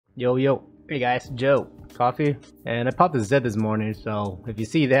Yo, yo. Hey guys, Joe. Coffee. And I popped the Zed this morning, so if you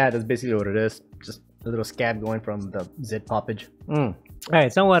see that, that's basically what it is. Just a little scab going from the Zed poppage.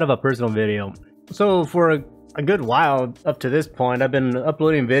 Alright, somewhat of a personal video. So for a good while up to this point, I've been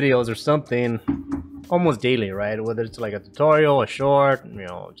uploading videos or something almost daily, right? Whether it's like a tutorial, a short,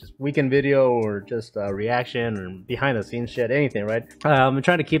 just weekend video, or just a reaction or behind the scenes shit, anything, right? I'm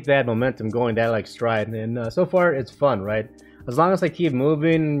trying to keep that momentum going, that like stride, and so far it's fun, right? As long as I keep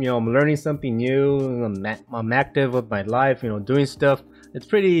moving, I'm learning something new, I'm active with my life, doing stuff. It's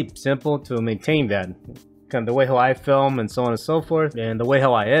pretty simple to maintain that. Kind of the way how I film and so on and so forth, and the way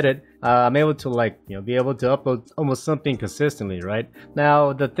how I edit, I'm able to be able to upload almost something consistently, right?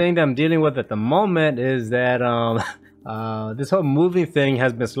 Now, the thing that I'm dealing with at the moment is that this whole moving thing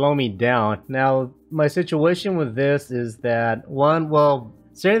has been slowing me down. Now, my situation with this is that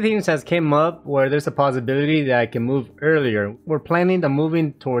certain things has came up where there's a possibility that I can move earlier. We're planning on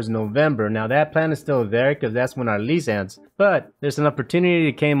moving towards November. Now that plan is still there because that's when our lease ends. But there's an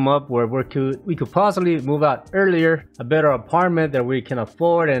opportunity that came up where we could possibly move out earlier, a better apartment that we can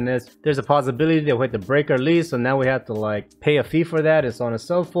afford, and there's a possibility that we have to break our lease. So now we have to pay a fee for that and so on and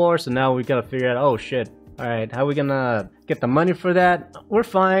so forth. So now we gotta figure out, oh shit, all right, how are we gonna get the money for that? We're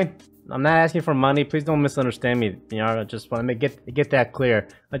fine. I'm not asking for money. Please don't misunderstand me. I just want to get that clear.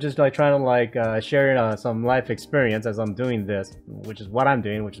 I just trying to share some life experience as I'm doing this, which is what I'm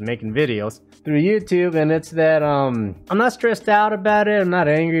doing, which is making videos through YouTube. And it's that I'm not stressed out about it. I'm not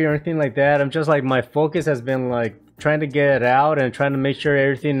angry or anything like that. I'm just my focus has been trying to get it out and trying to make sure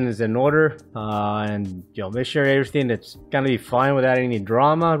everything is in order, and make sure everything that's gonna be fine without any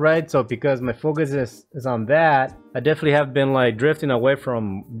drama, right? So because my focus is on that, I definitely have been drifting away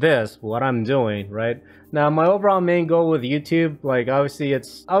from what I'm doing, right? Now my overall main goal with YouTube,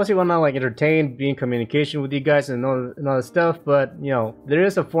 obviously want to entertain, be in communication with you guys and all that stuff, but there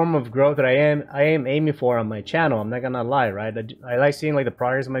is a form of growth that I am aiming for on my channel. I'm not gonna lie, right? I like seeing the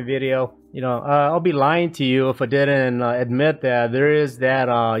progress of my video. I'll be lying to you if I didn't admit that there is that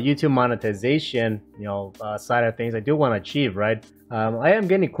YouTube monetization side of things I do want to achieve, right? I am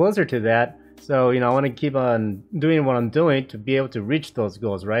getting closer to that. So, I want to keep on doing what I'm doing to be able to reach those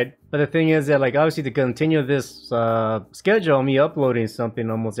goals, right? But the thing is that, obviously to continue this schedule, me uploading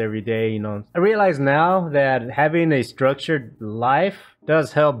something almost every day, I realize now that having a structured life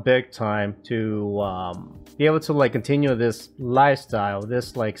does help big time to be able to continue this lifestyle,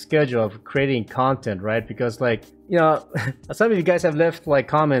 this schedule of creating content, right? Because some of you guys have left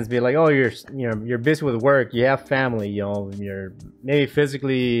comments be oh, you're busy with work, you have family, you're maybe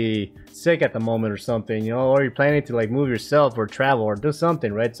physically sick at the moment or something, or you're planning to move yourself or travel or do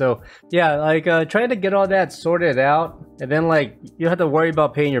something, right? So yeah, trying to get all that sorted out, and then you have to worry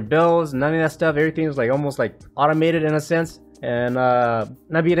about paying your bills, none of that stuff. Everything's almost automated in a sense. And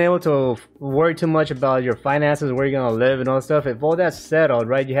not being able to worry too much about your finances, where you're gonna live and all that stuff. If all that's settled,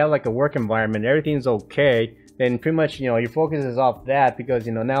 right, you have a work environment, everything's okay, then pretty much your focus is off that, because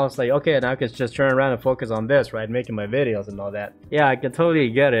now it's okay, now I can just turn around and focus on this, right, making my videos and all that. Yeah, I can totally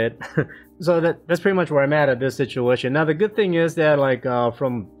get it. So that's pretty much where I'm at this situation. Now the good thing is that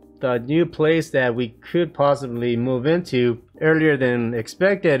from the new place that we could possibly move into earlier than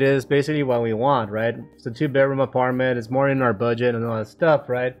expected is basically what we want, right? It's a 2-bedroom apartment. It's more in our budget and all that stuff,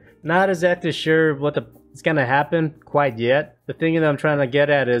 right? Not exactly sure what's gonna happen quite yet. The thing that I'm trying to get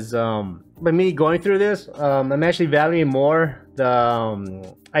at is by me going through this, I'm actually valuing more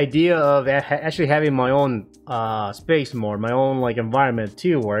the idea of actually having my own space more, my own environment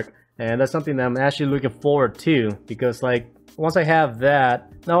to work. And that's something that I'm actually looking forward to, because once I have that,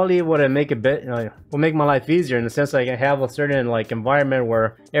 not only would it make will make my life easier in the sense I have a certain environment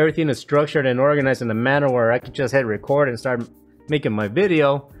where everything is structured and organized in a manner where I can just hit record and start making my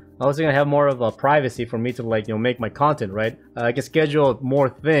video. I was gonna have more of a privacy for me to make my content, right? I can schedule more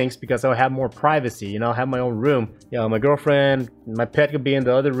things because I'll have more privacy. I'll have my own room. My girlfriend, my pet could be in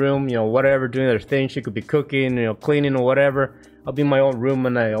the other room. Whatever, doing their thing. She could be cooking, cleaning or whatever. I'll be in my own room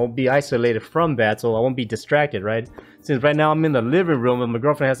and I'll be isolated from that, so I won't be distracted, right? Since right now I'm in the living room and my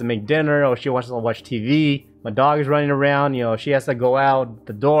girlfriend has to make dinner, or she wants to watch TV. My dog is running around. She has to go out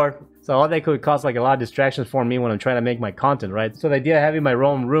the door. So all that could cause a lot of distractions for me when I'm trying to make my content, right? So the idea of having my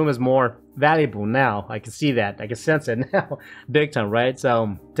own room is more valuable now. I can see that. I can sense it now. Big time, right?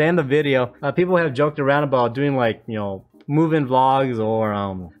 So to end the video, people have joked around about doing move-in vlogs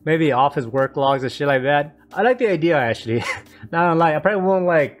or maybe office work vlogs and shit like that. I like the idea actually. Not gonna lie, I probably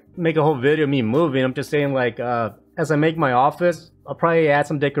won't make a whole video of me moving. I'm just saying as I make my office, I'll probably add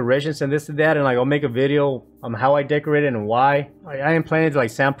some decorations and this and that, and I'll make a video on how I decorate it and why. I am planning to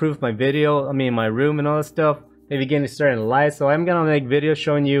soundproof my video, my room and all that stuff. maybe getting started in life. So I'm gonna make videos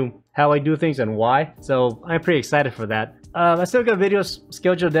showing you how I do things and why. So I'm pretty excited for that. I still got videos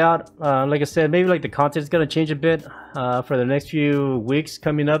scheduled out. Like I said, maybe like the content is gonna change a bit for the next few weeks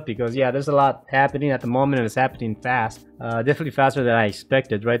coming up, because yeah, there's a lot happening at the moment and it's happening fast. Definitely faster than I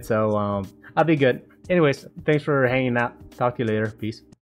expected, right? So I'll be good. Anyways, thanks for hanging out. Talk to you later. Peace.